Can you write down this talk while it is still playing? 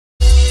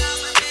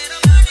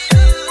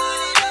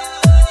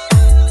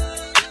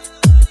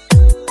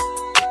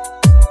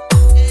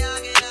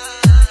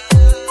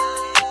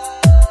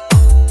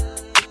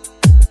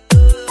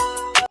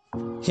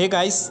Hey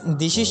guys,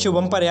 this is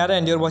Shivam Parihar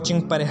and you are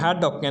watching Parihar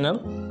dog kennel.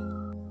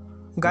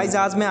 Guys,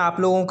 आज मैं आप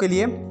लोगों के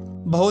लिए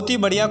बहुत ही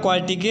बढ़िया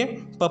क्वालिटी के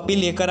पपी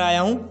लेकर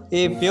आया हूँ।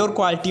 ये प्योर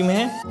क्वालिटी में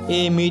है।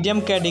 ये मीडियम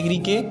कैटेगरी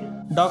के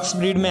डॉग्स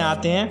ब्रीड में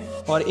आते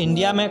हैं और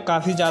इंडिया में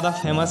काफ़ी ज़्यादा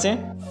फेमस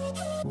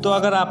हैं। तो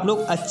अगर आप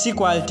लोग अच्छी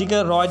क्वालिटी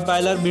के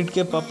रॉटवाइलर ब्रीड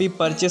के पपी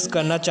परचेस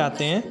करना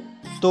चाहते हैं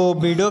तो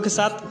वीडियो के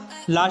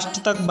साथ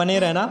लास्ट तक बने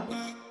रहना।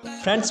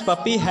 फ्रेंड्स,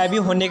 पपी हैवी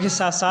होने के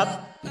साथ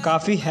साथ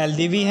काफ़ी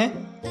हेल्दी भी हैं।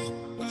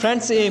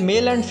 फ्रेंड्स, ये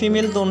मेल एंड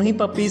फीमेल दोनों ही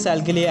पपी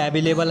सेल के लिए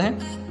अवेलेबल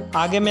हैं।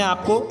 आगे मैं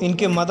आपको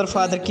इनके मदर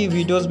फादर की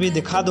वीडियोस भी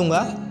दिखा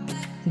दूंगा,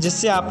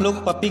 जिससे आप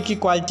लोग पपी की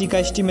क्वालिटी का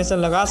एस्टिमेशन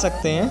लगा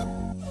सकते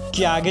हैं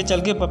कि आगे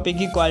चल के पपी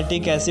की क्वालिटी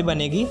कैसी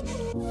बनेगी।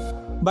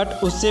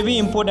 बट उससे भी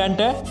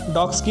इम्पोर्टेंट है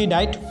डॉग्स की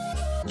डाइट।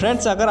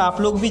 फ्रेंड्स, अगर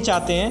आप लोग भी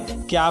चाहते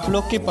हैं कि आप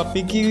लोग की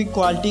पपी की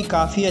क्वालिटी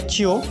काफ़ी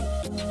अच्छी हो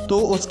तो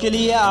उसके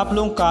लिए आप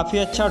लोग काफ़ी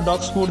अच्छा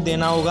डॉग्स फूड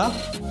देना होगा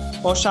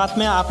और साथ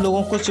में आप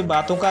लोगों को कुछ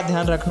बातों का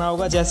ध्यान रखना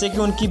होगा, जैसे कि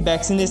उनकी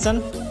वैक्सीनेशन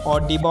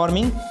और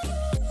डिवॉर्मिंग।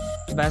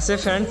 वैसे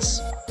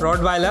friends,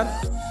 Rottweiler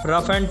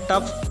rough and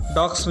tough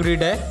dogs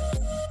breed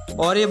है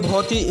और ये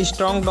बहुत ही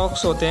स्ट्रॉन्ग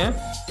डॉग्स होते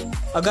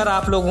हैं। अगर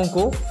आप लोगों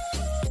को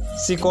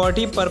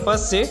सिक्योरिटी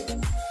पर्पस से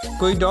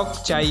कोई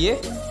डॉग चाहिए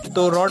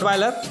तो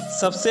रॉटवाइलर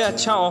सबसे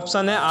अच्छा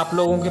ऑप्शन है आप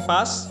लोगों के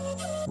पास।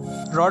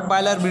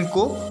 रॉटवाइलर ब्रीड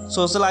को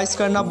सोशलाइज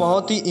करना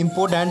बहुत ही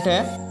इम्पोर्टेंट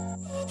है,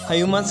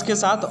 ह्यूमंस के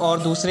साथ और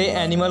दूसरे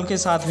एनिमल के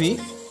साथ भी।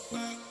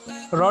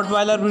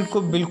 रॉटवाइलर ब्रीड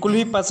को बिल्कुल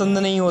भी पसंद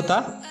नहीं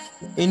होता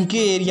इनके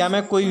एरिया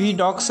में कोई भी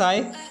डॉग्स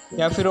आए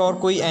या फिर और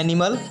कोई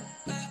एनिमल,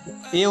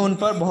 ये उन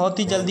पर बहुत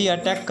ही जल्दी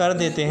अटैक कर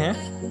देते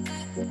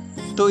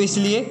हैं। तो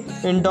इसलिए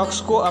इन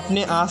डॉग्स को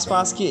अपने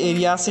आसपास के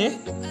एरिया से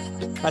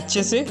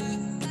अच्छे से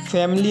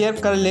फैमिलियर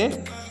कर ले।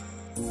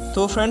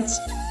 तो फ्रेंड्स,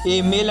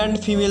 ये मेल एंड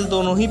फीमेल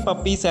दोनों ही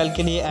पपी सेल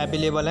के लिए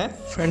अवेलेबल हैं।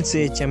 फ्रेंड्स,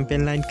 ये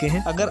चैंपियन लाइन के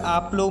हैं। अगर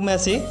आप लोग में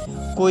से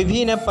कोई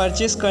भी इन्हें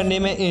परचेस करने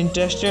में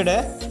इंटरेस्टेड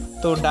है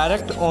तो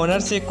डायरेक्ट ओनर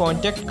से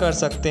कांटेक्ट कर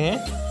सकते हैं।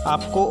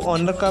 आपको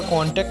ओनर का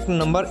कांटेक्ट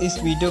नंबर इस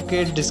वीडियो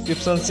के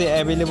डिस्क्रिप्शन से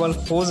अवेलेबल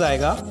हो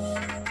जाएगा।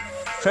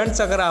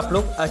 फ्रेंड्स, अगर आप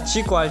लोग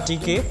अच्छी क्वालिटी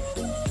के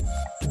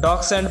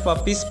डॉग्स एंड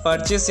पपीज़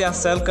परचेस या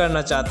सेल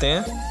करना चाहते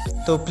हैं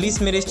तो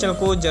प्लीज़ मेरे इस चैनल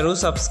को ज़रूर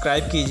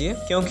सब्सक्राइब कीजिए,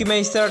 क्योंकि मैं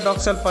इस तरह डॉग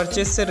सेल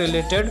परचेस से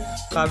रिलेटेड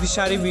काफ़ी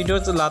सारी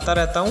वीडियोस लाता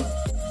रहता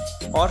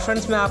हूं। और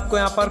फ्रेंड्स, मैं आपको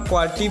यहां पर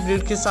क्वालिटी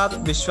ब्रीड के साथ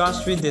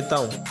विश्वास भी देता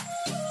हूं।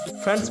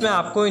 फ्रेंड्स, मैं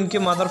आपको इनके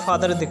मदर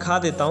फादर दिखा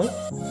देता हूं।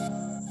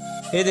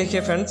 ये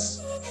देखिए फ्रेंड्स,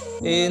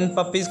 ये इन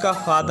पपीज़ का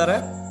फादर है।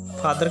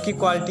 फादर की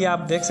क्वालिटी आप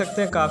देख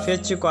सकते हैं, काफ़ी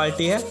अच्छी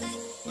क्वालिटी है।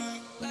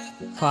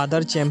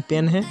 फादर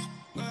चैम्पियन है।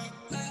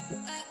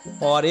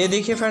 और ये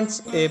देखिए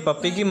फ्रेंड्स, ये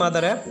पपी की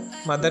मदर है।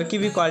 मदर की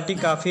भी क्वालिटी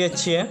काफ़ी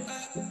अच्छी है।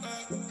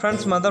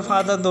 फ्रेंड्स, मदर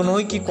फादर दोनों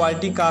ही की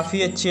क्वालिटी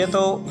काफ़ी अच्छी है,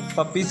 तो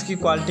पपीज़ की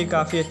क्वालिटी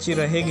काफ़ी अच्छी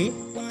रहेगी।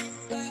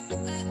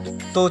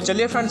 तो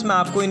चलिए फ्रेंड्स, मैं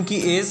आपको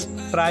इनकी एज,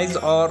 प्राइस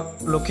और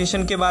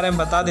लोकेशन के बारे में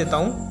बता देता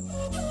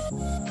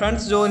हूँ।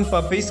 फ्रेंड्स, जो इन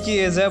पपीज़ की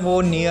एज है वो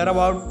नियर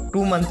अबाउट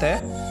 2 मंथ है।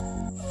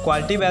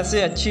 क्वालिटी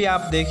वैसे अच्छी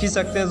आप देख ही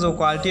सकते हैं, जो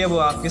क्वालिटी है वो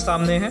आपके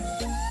सामने है।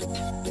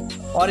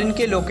 और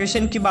इनके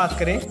लोकेशन की बात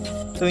करें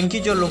तो इनकी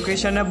जो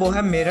लोकेशन है वो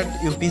है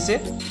मेरठ यूपी से।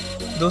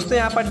 दोस्तों,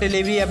 यहाँ पर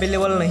डिलीवरी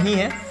अवेलेबल नहीं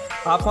है।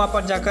 आप वहाँ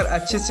पर जाकर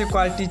अच्छे से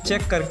क्वालिटी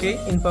चेक करके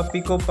इन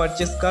पपी को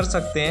परचेस कर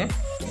सकते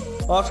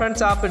हैं। और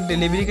फ्रेंड्स, आप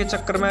डिलीवरी के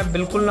चक्कर में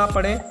बिल्कुल ना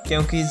पड़ें,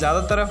 क्योंकि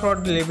ज़्यादातर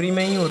फ्रॉड डिलीवरी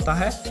में ही होता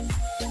है।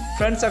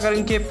 फ्रेंड्स, अगर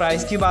इनके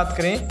प्राइस की बात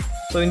करें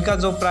तो इनका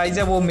जो प्राइस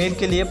है वो मेल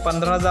के लिए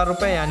 15,000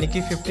 रुपये यानी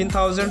कि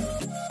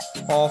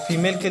 15,000 और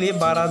फीमेल के लिए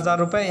 12,000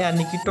 रुपये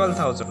यानी कि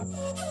 12,000।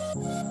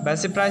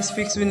 वैसे प्राइस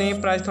फिक्स भी नहीं,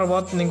 प्राइस थोड़ा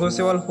बहुत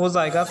नेगोशिएबल हो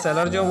जाएगा।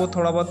 सेलर जो वो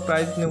थोड़ा बहुत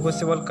प्राइस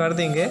नेगोशिएबल कर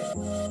देंगे।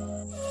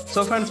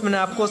 सो फ्रेंड्स, मैंने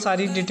आपको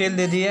सारी डिटेल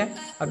दे दी है।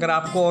 अगर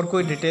आपको और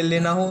कोई डिटेल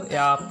लेना हो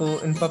या आप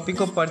इन पपी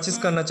को परचेस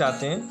करना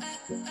चाहते हैं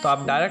तो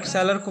आप डायरेक्ट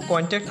सेलर को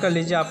कांटेक्ट कर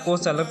लीजिए। आपको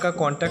सेलर का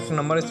कांटेक्ट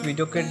नंबर इस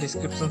वीडियो के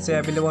डिस्क्रिप्शन से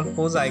अवेलेबल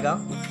हो जाएगा।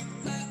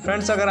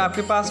 फ्रेंड्स, अगर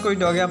आपके पास कोई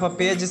डॉग या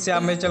पपी है जिससे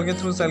आप मेरे चैनल के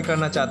थ्रू सेल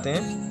करना चाहते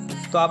हैं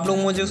तो आप लोग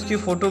मुझे उसकी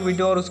फ़ोटो,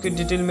 वीडियो और उसकी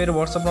डिटेल मेरे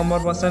व्हाट्सअप नंबर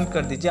पर सेंड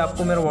कर दीजिए।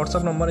 आपको मेरा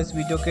व्हाट्सअप नंबर इस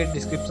वीडियो के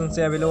डिस्क्रिप्शन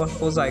से अवेलेबल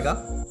हो जाएगा।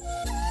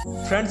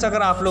 फ्रेंड्स,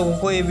 अगर आप लोगों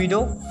को ये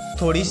वीडियो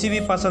थोड़ी सी भी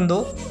पसंद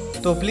हो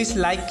तो प्लीज़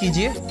लाइक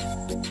कीजिए।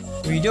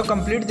 वीडियो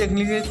कंप्लीट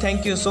देखने के लिए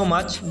थैंक यू सो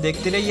मच।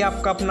 देखते रहिए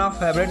आपका अपना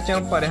फेवरेट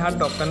चैनल परिहार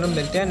डॉग कैनल।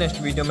 मिलते हैं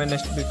नेक्स्ट वीडियो में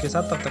नेक्स्ट वीडियो के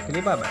साथ। तब तक के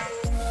लिए बाय बाय।